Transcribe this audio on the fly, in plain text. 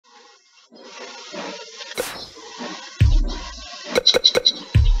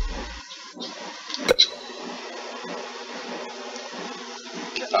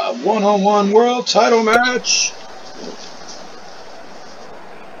one-on-one world title match.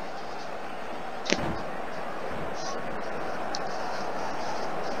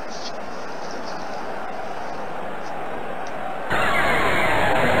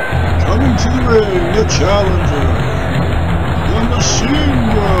 Coming to the ring, the challenger, the Machine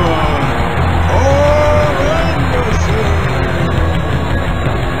Gun, Carl Anderson.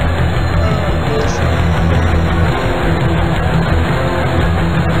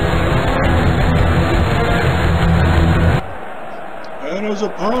 And his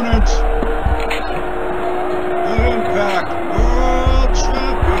opponent, the Impact World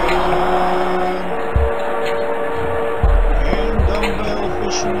Champion and dumbbell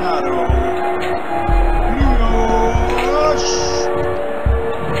aficionado, Lio Rush.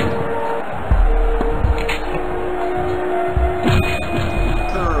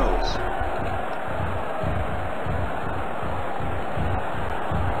 Curls.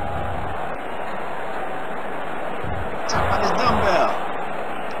 Talk about this dumbbell.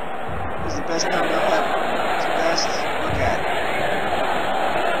 It's the best dumbbell ever. It's the best. Look at it.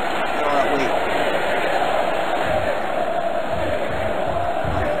 Look at all that weight.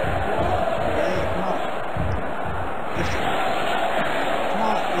 Okay, come on. Lift it. Come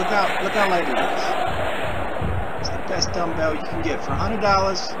on. Look how light it is. It's the best dumbbell you can get for $100.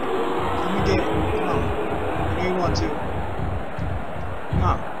 Come and get it. Come on. You know you want to. Come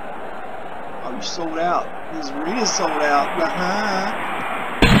on. Oh, you sold out. This arena sold out.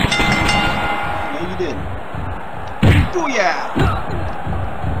 No, you didn't. Booyah!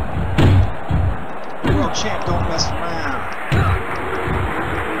 World champ don't mess around.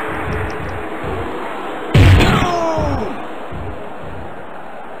 Oh!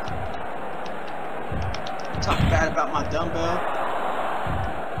 Talk bad about my dumbbell.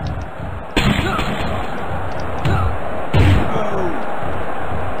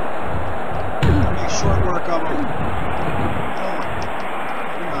 Short work of them.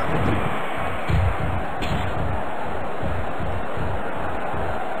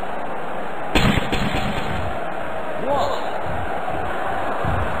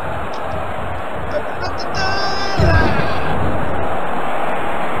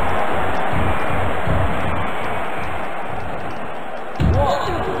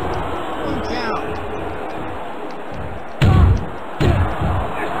 One count.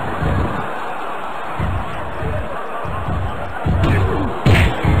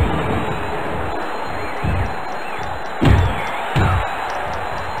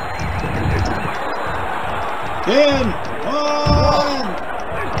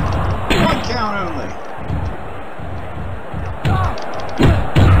 One count only.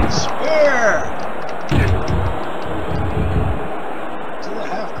 Spear. To the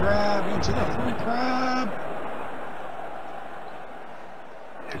half crab, into the full crab.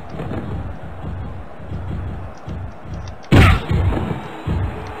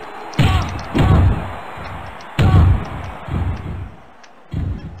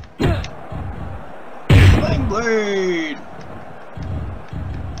 Sling blade.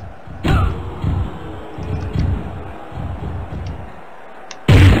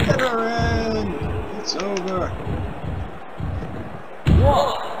 It's over. 1,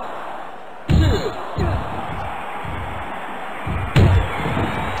 2.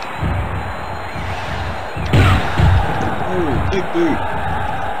 Oh, big boot.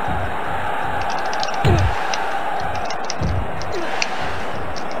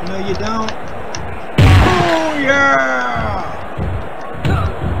 No, you don't. Oh, yeah.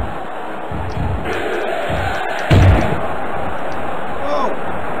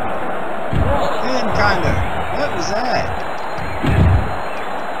 Kinda. What was that?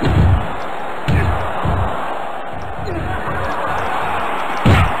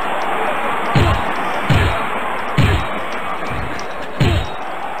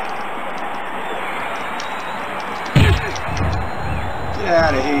 Get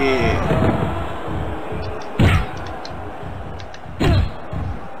out of here.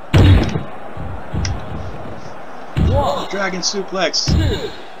 Dragon suplex.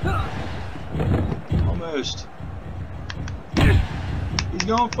 Almost. He's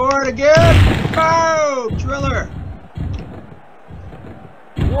going for it again. Oh, Driller.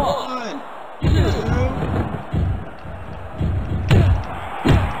 1, 2.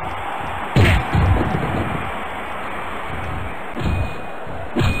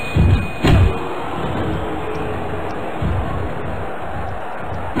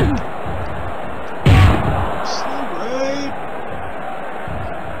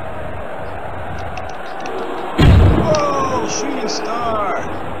 Shooting star.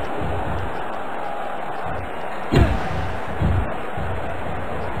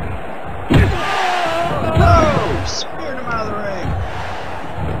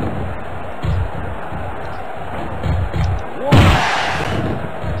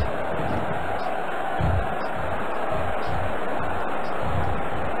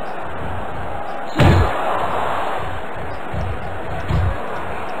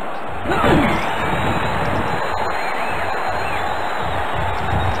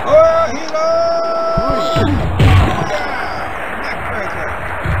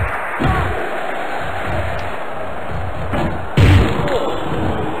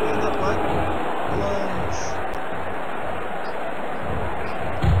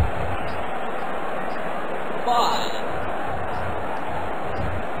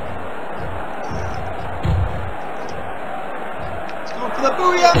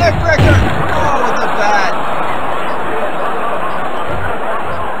 Neckbreaker! Oh, with the bat.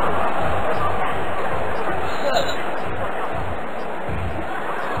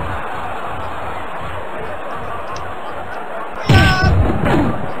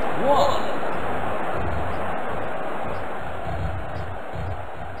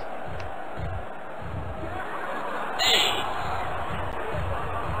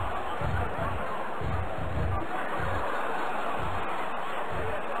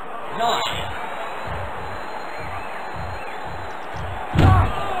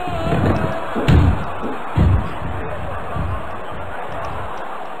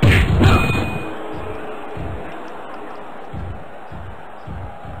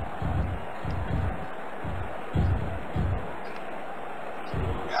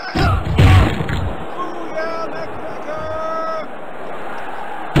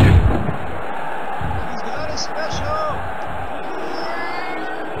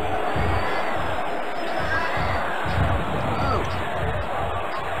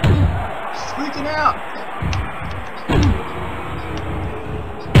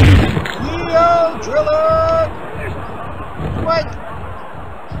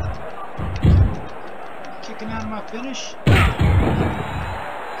 Finish.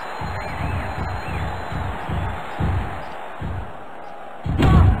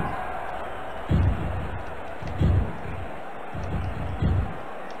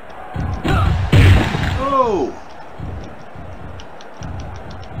 Oh.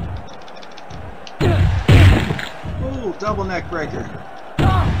 Oh, double neck breaker.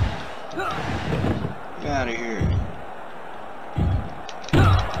 Get out of here.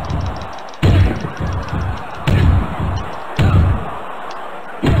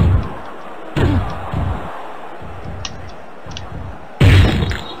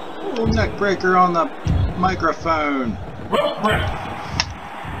 Neck breaker on the microphone.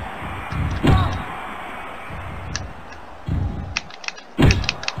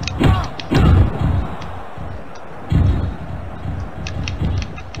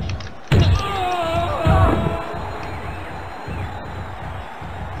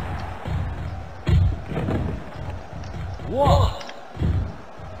 Whoa.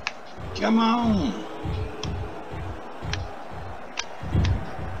 Come on.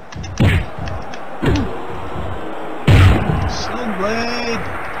 Blade.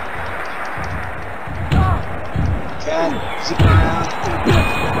 Cat, zip around.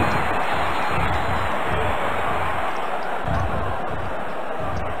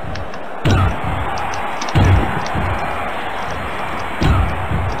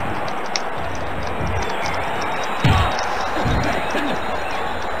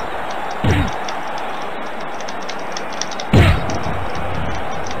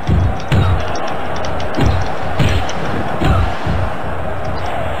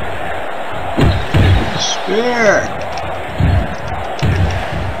 Spear!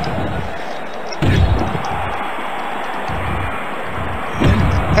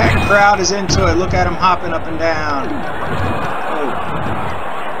 That crowd is into it. Look at him hopping up and down.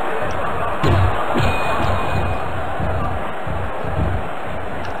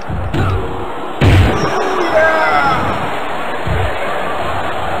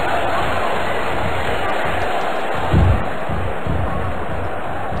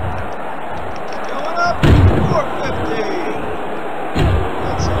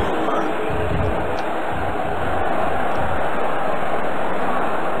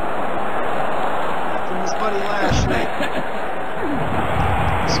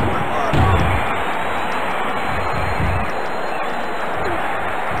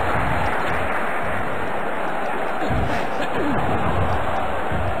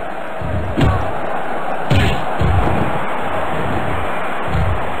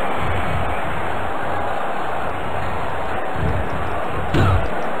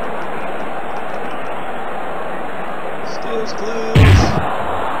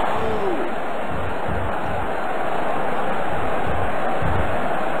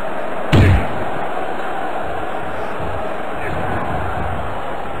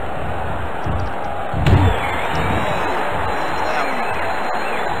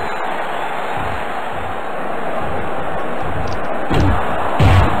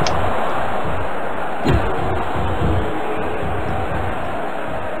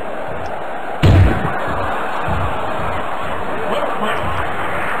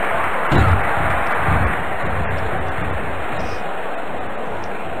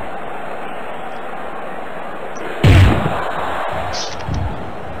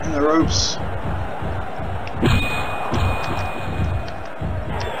 ropes.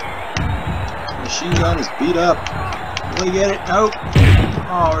 Machine gun is beat up. Will he get it? Nope.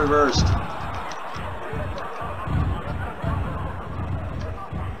 Oh, reversed.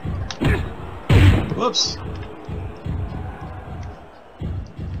 Whoops.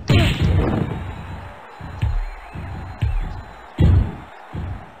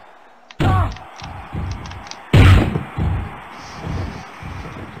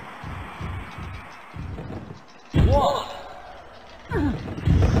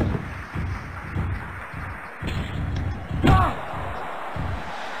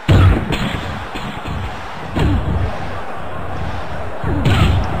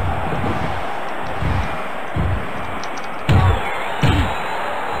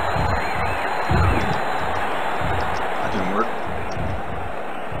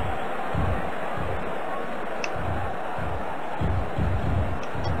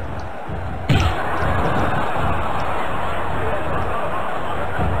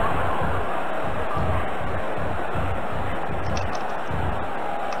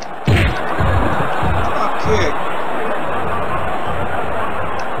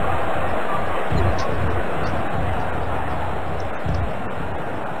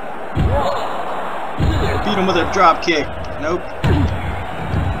 Beat him with a drop kick. Nope.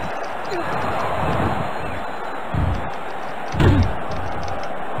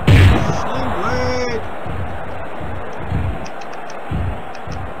 Sling blade.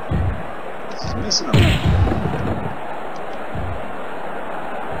 This is missing him.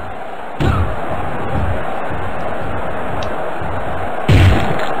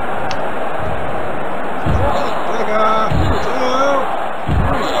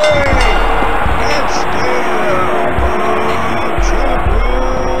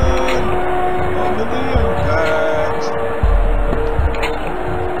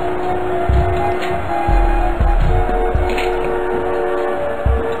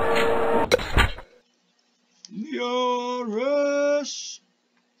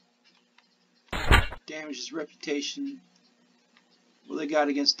 Damage his reputation. What they got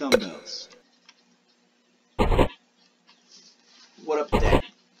against dumbbells? What up with that?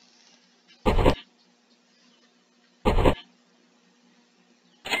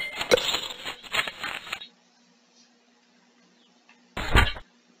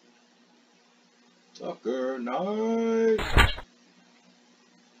 Tucker Knight.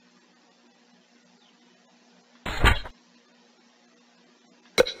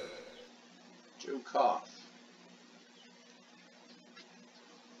 Joe Koff.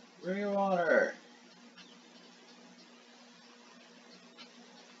 Ring of Honor.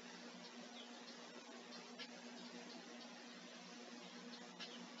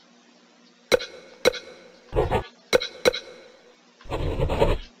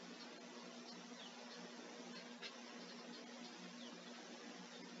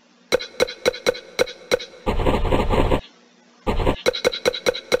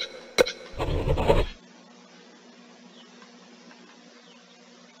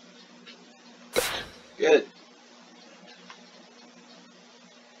 Good.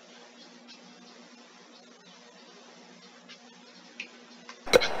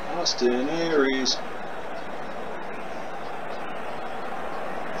 Austin Aries.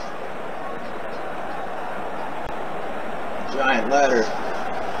 Giant ladder.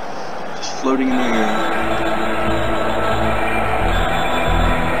 Just floating in the air.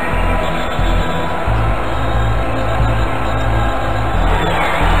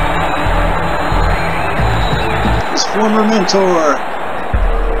 Former mentor.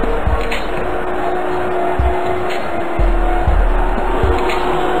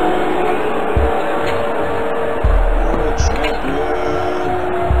 World champion.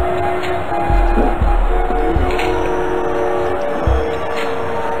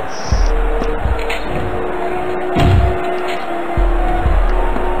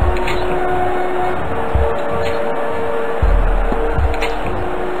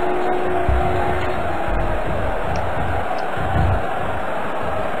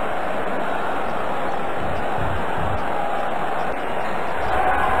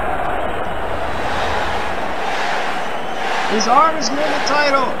 His arm is near the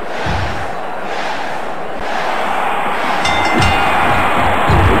title.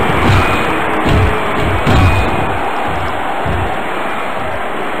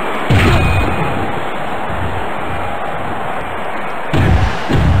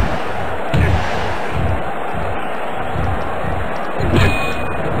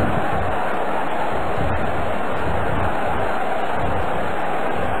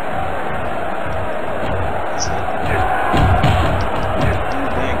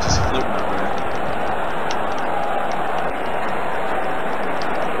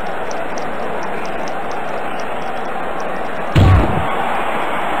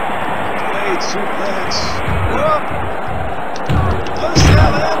 suplex. Whoop! No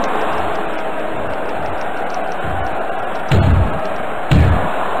selling.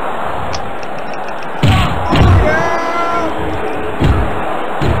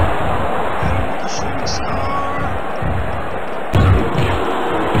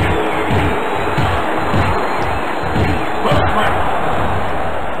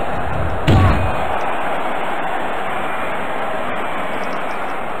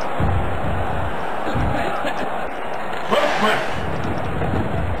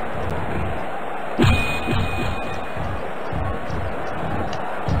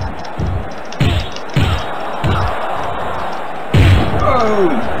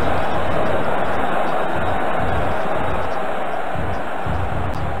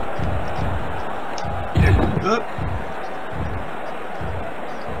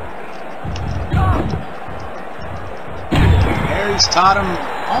 Harry's taught him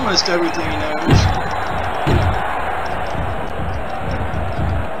almost everything he knows.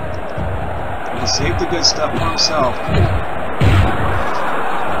 He saved the good stuff for himself.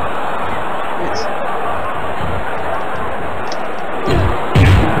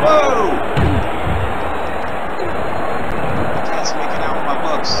 Whoa! Cat's making out with my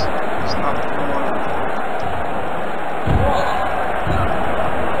books. It's not going on.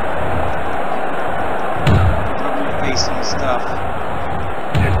 And stuff.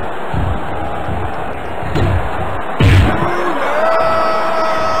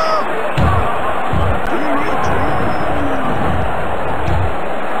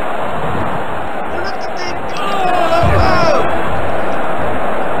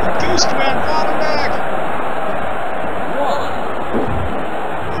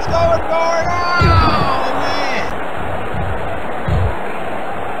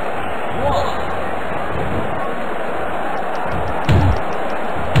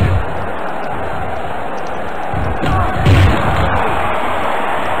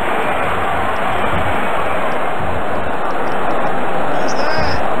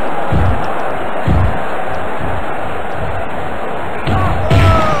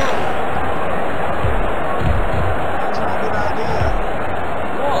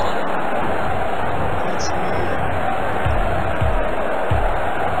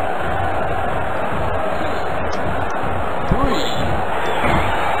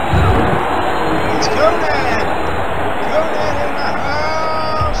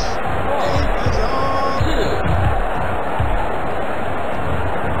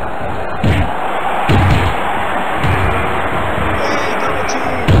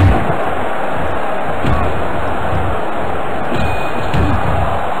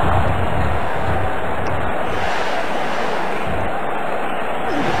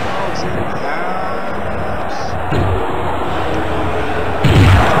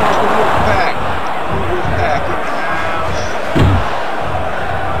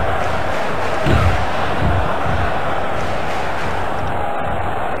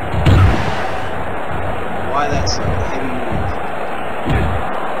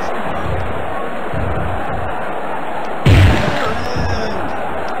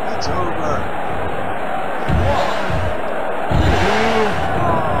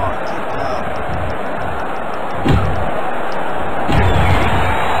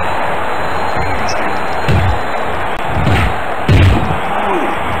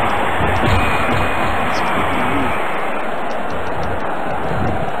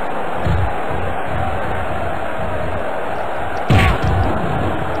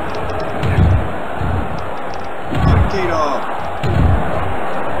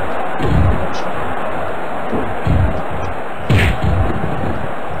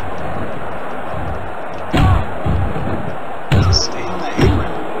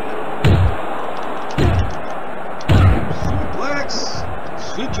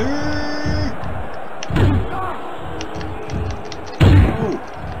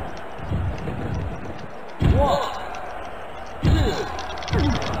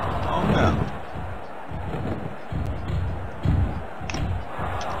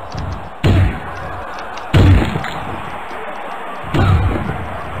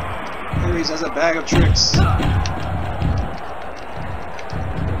 As a bag of tricks.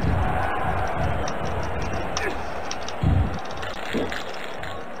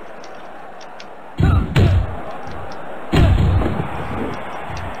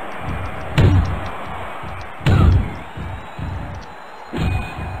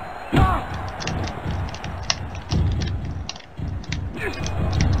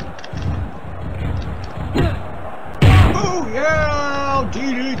 Oh yeah,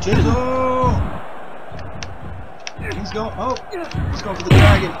 DD Tizzle. He's going for the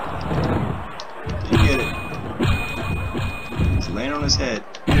dragon. get it. He's laying on his head.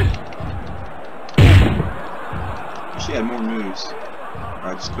 Wish he had more moves.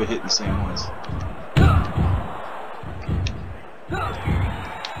 Alright, just quit hitting the same ones.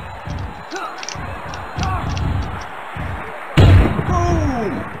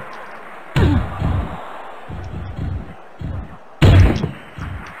 Boom!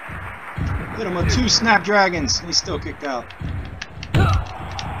 Hit him with 2 Snapdragons, and he's still kicked out.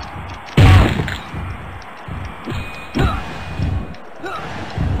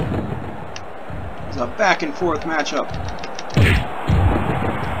 It's a back and forth matchup.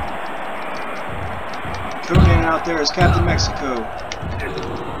 Conan out there is Captain Mexico.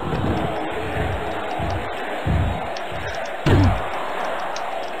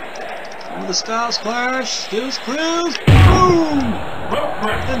 One of the styles clash, Stills clears, boom!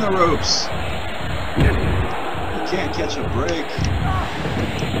 In the ropes. You can't catch a break.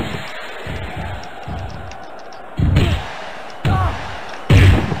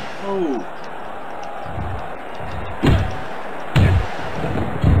 Oh.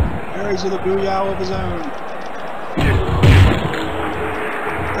 Harry's with a booyah of his own.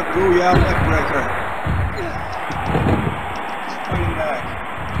 The booyah neckbreaker. He's fighting back.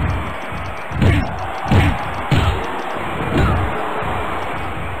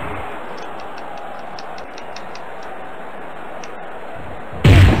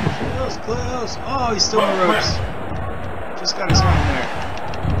 Close. Oh, he's still in the ropes. Just got his hand there.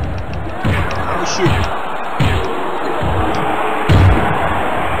 Oh, shoot.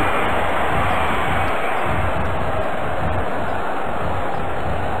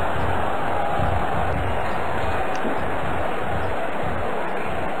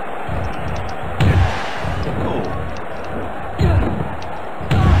 Oh.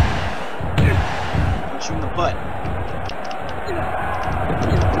 Punch you in the butt.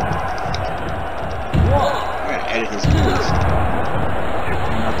 Edit his moves.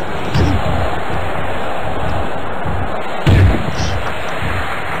 Not the greatest.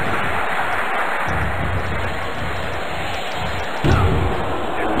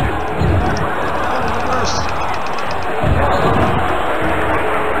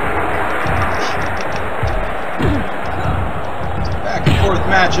 Back and forth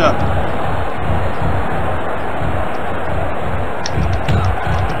matchup.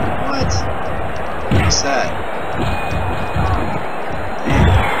 What? What's that?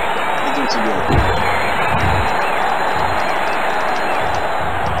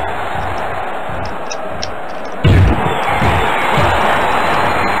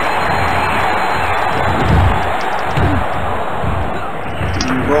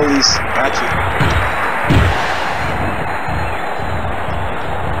 Rollies, gotcha.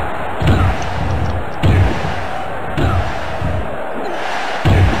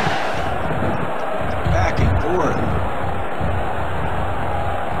 Back and forth.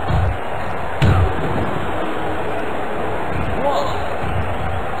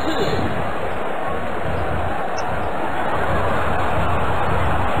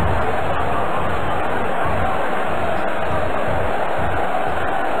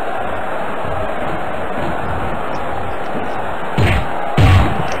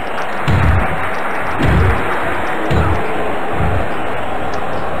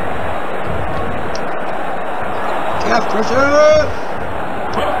 Calf crusher!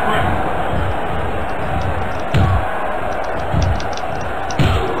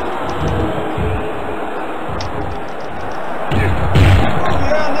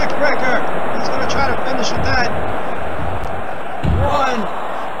 He's going to try to finish with that.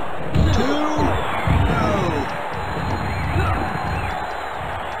 1, 2, no.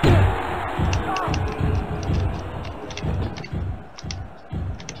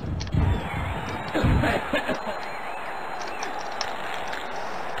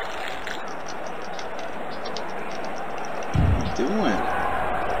 What are you doing?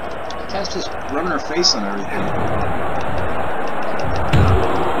 Cat's just rubbing her face on everything.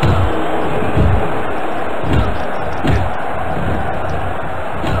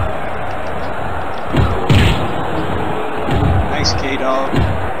 K-Dog.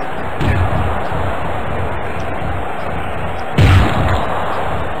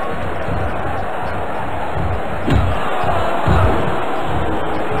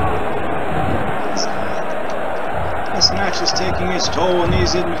 This match is taking its toll on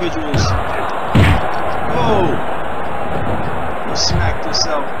these individuals. Oh! You smacked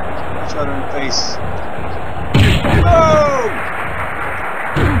yourself each other in the face. Oh!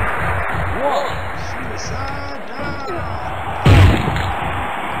 Suicide dive!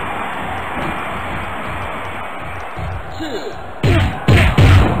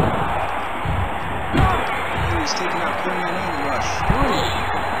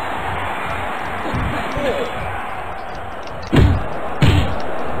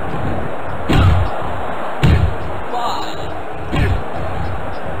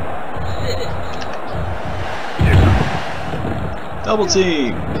 Double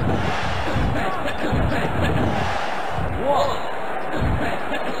team.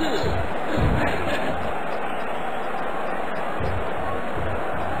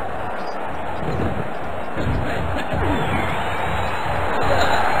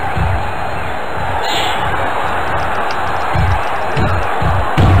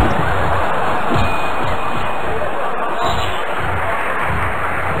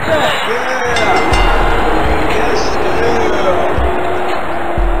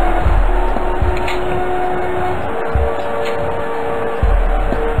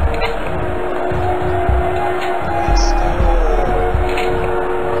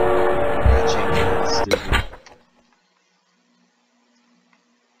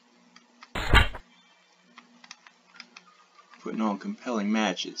 Putting on compelling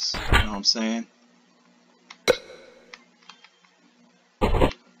matches, you know what I'm saying?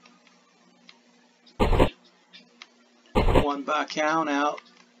 One by count out.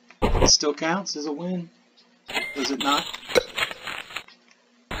 It still counts as a win, does it not?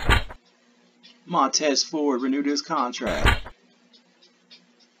 Montez Ford renewed his contract.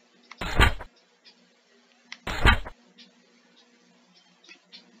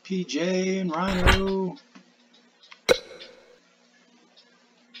 PJ and Rhino.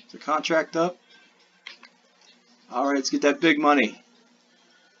 Is the contract up? Alright, let's get that big money.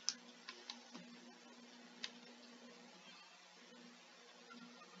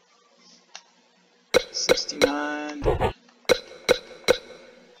 $69.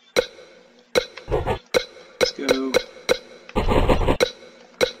 Let's go.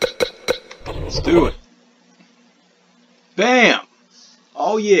 Let's do it. Bam!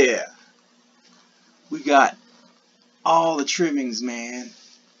 Oh yeah. We got all the trimmings, man.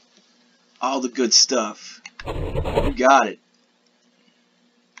 All the good stuff. We got it.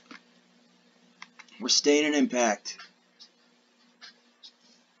 We're staying in Impact.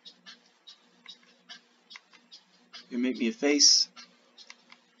 You make me a face.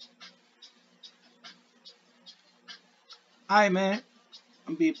 Alright, man.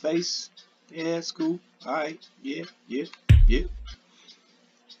 I'm be a face. Yeah, it's cool. Alright. Yeah.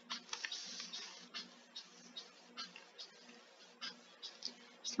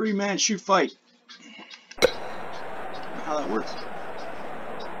 Three-man shoot fight. How that works.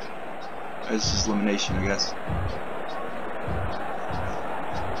 It's just elimination, I guess.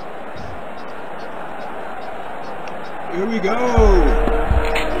 Here we go!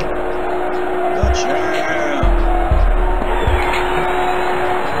 The champ!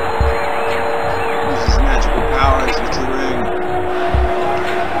 Uses magical powers into the ring.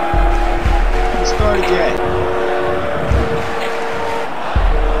 Let's start again.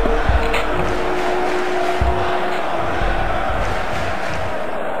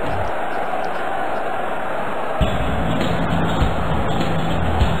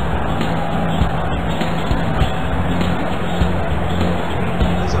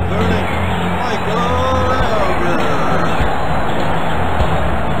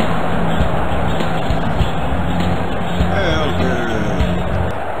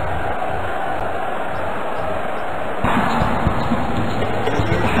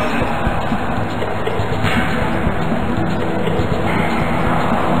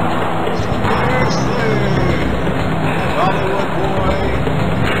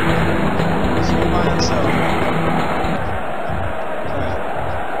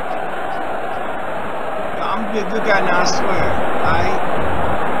 Be a good guy now, I swear.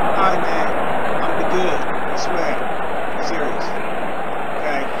 Alright, man. I'm be good. I swear. I'm serious.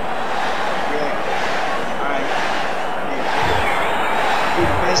 Okay? Yeah. Alright. Yeah. Be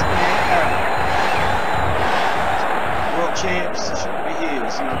the best man ever. World champs should be here. You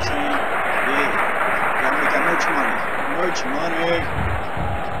see what I'm saying? Yeah. Gotta make that merch money. Merch money.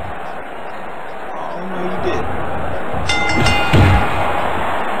 Oh, no, you did.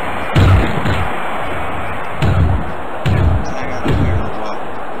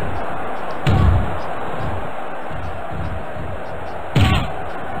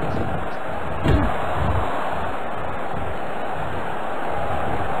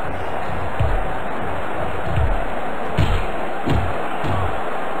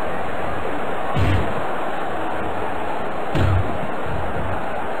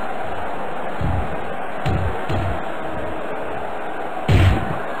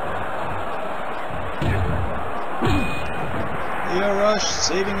 Lio Rush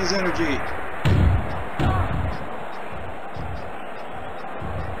saving his energy.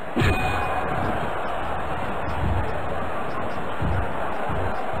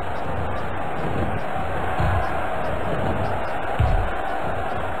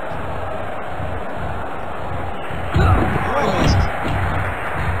 Oh, he missed.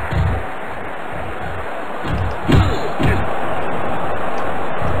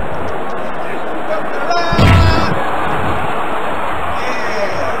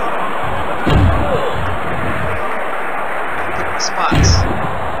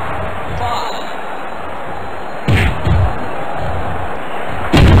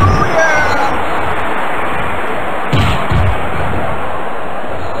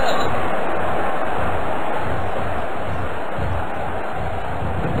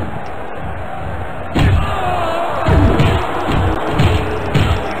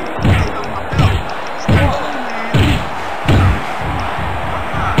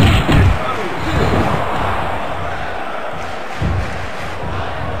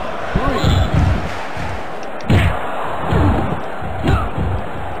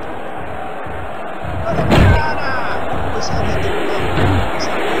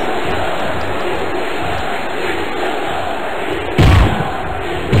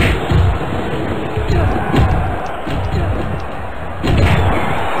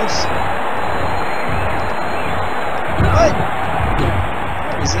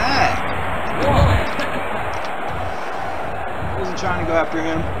 was that? I wasn't trying to go after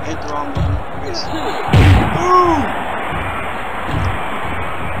him. I hit the wrong button. Boom!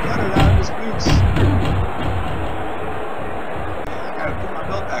 Got it out of his boots. Yeah, I gotta put my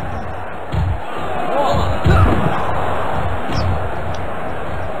belt back on.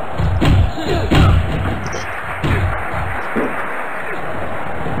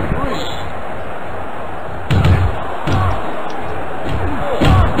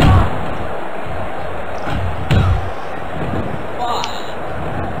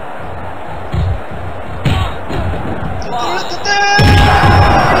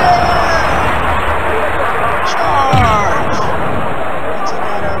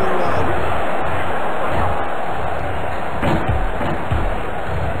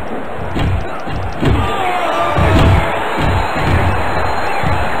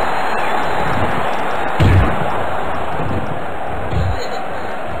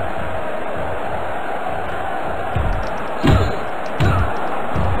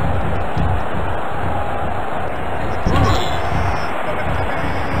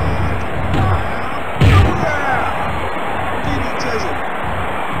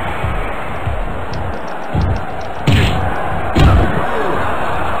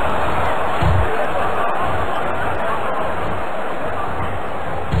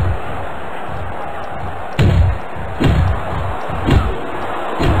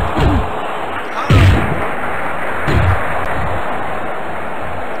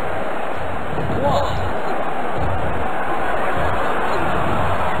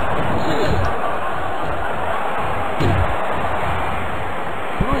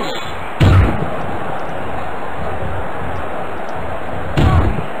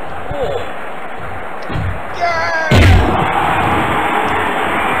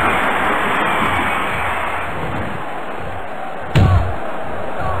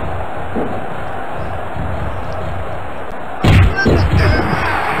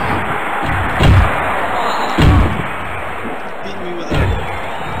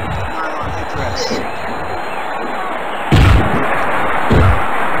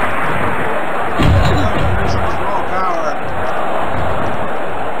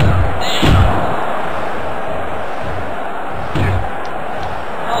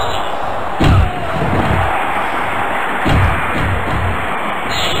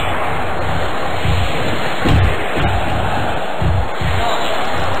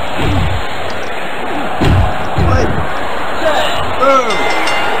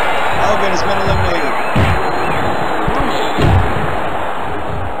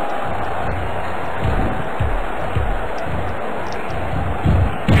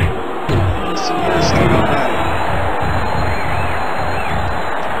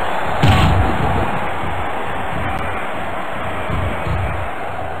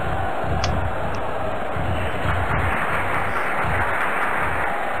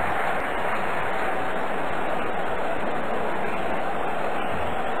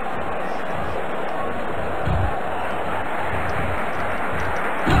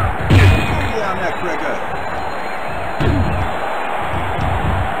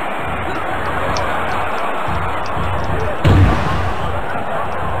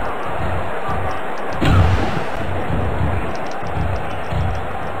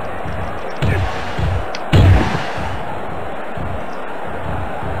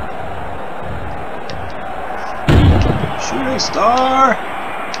 Shooting star!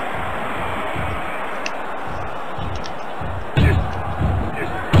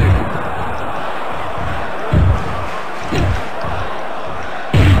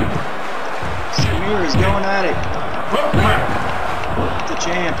 Samir is going at it. The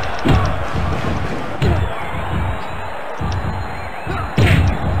champ.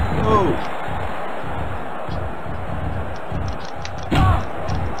 Whoa.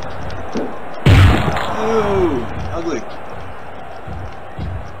 Oh, ugly.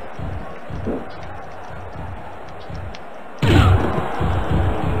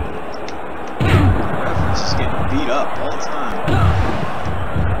 Ref is just getting beat up all the time.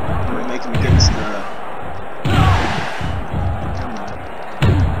 We're making against the. Come on.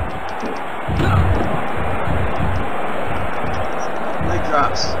 Leg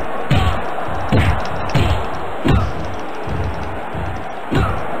drops.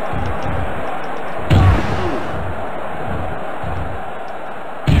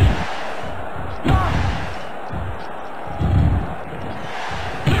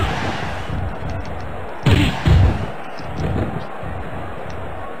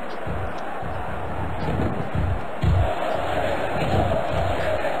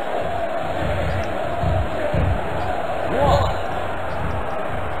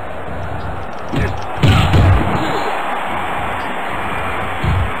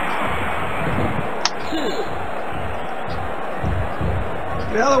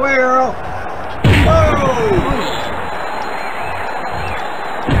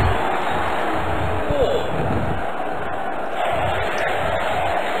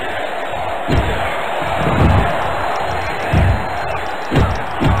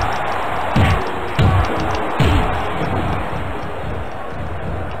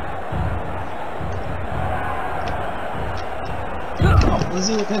 What is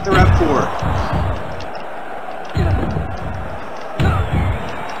he looking at the ref for?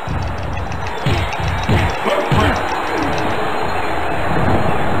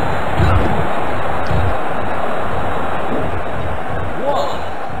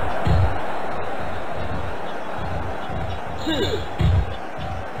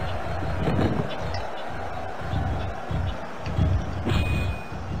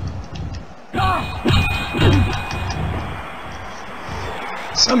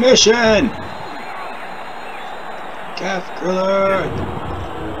 Submission! Calf killer!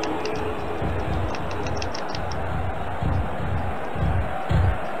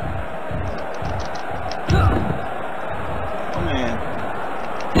 Oh man.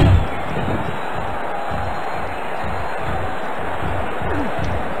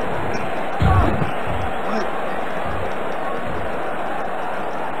 What?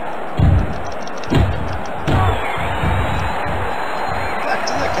 Back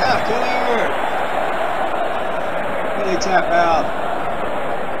to the calf killer! Really tap out.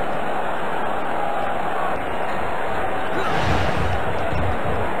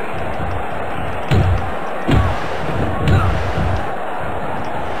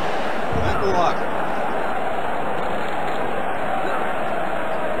 Ankle lock.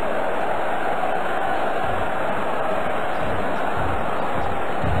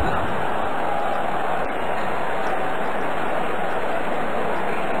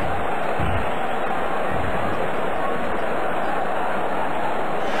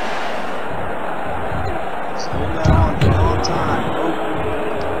 Just holding that on for a long time.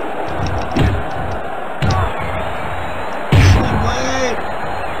 Sling blade!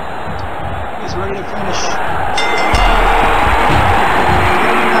 He's ready to finish. He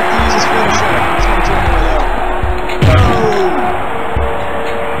didn't have to use his finisher. He's going to turn away though. Boom!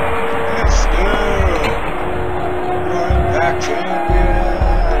 And still, your Impact champion,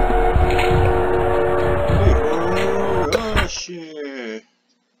 Hiroshi.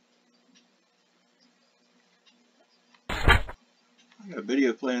 I got a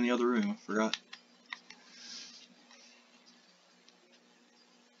video playing in the other room. I forgot.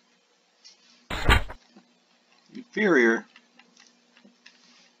 Inferior.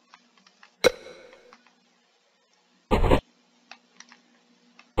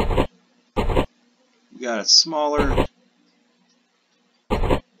 We got a smaller.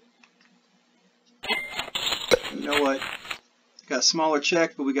 You know what? Got a smaller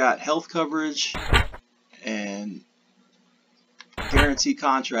check, but we got health coverage and guarantee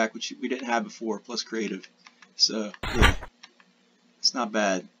contract, which we didn't have before, plus creative. So yeah, it's not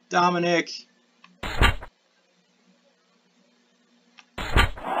bad. Dominic.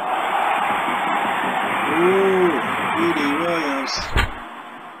 Ooh, Edie Williams.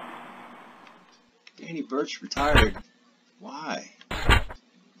 Danny Burch retired. Why?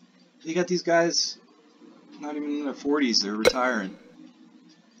 You got these guys not even in their 40s, they're retiring.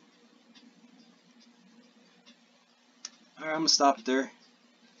 Alright, I'm gonna stop it there.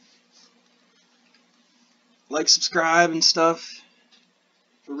 Like, subscribe, and stuff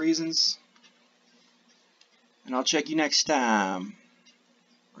for reasons. And I'll check you next time.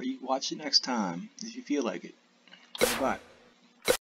 Or you watch it next time if you feel like it. Bye-bye.